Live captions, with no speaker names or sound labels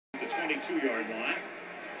22-yard line.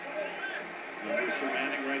 Numbers for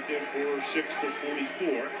Manning right there, 4-6 for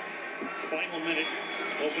 44. Final minute,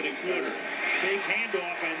 opening quarter. Fake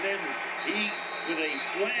handoff, and then he, with a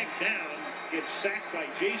flag down, gets sacked by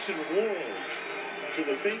Jason Worilds. So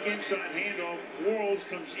the fake inside handoff, Worilds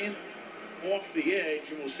comes in off the edge,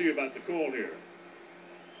 and we'll see about the call here.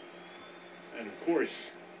 And of course,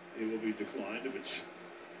 it will be declined if it's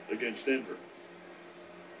against Denver.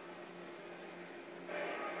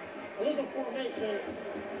 It is a formation.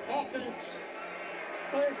 Offense.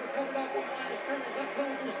 Players are coming up on line of scrimmage. That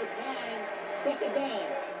penalty is declined. Second down.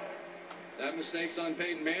 That mistake's on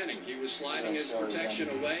Peyton Manning. He was sliding his protection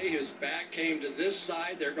away. His back came to this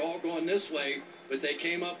side. They're all going this way, but they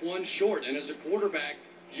came up one short. And as a quarterback,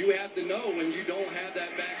 you have to know when you don't have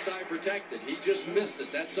that backside protected. He just missed it.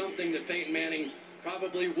 That's something that Peyton Manning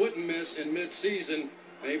probably wouldn't miss in mid-season.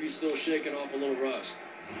 Maybe still shaking off a little rust.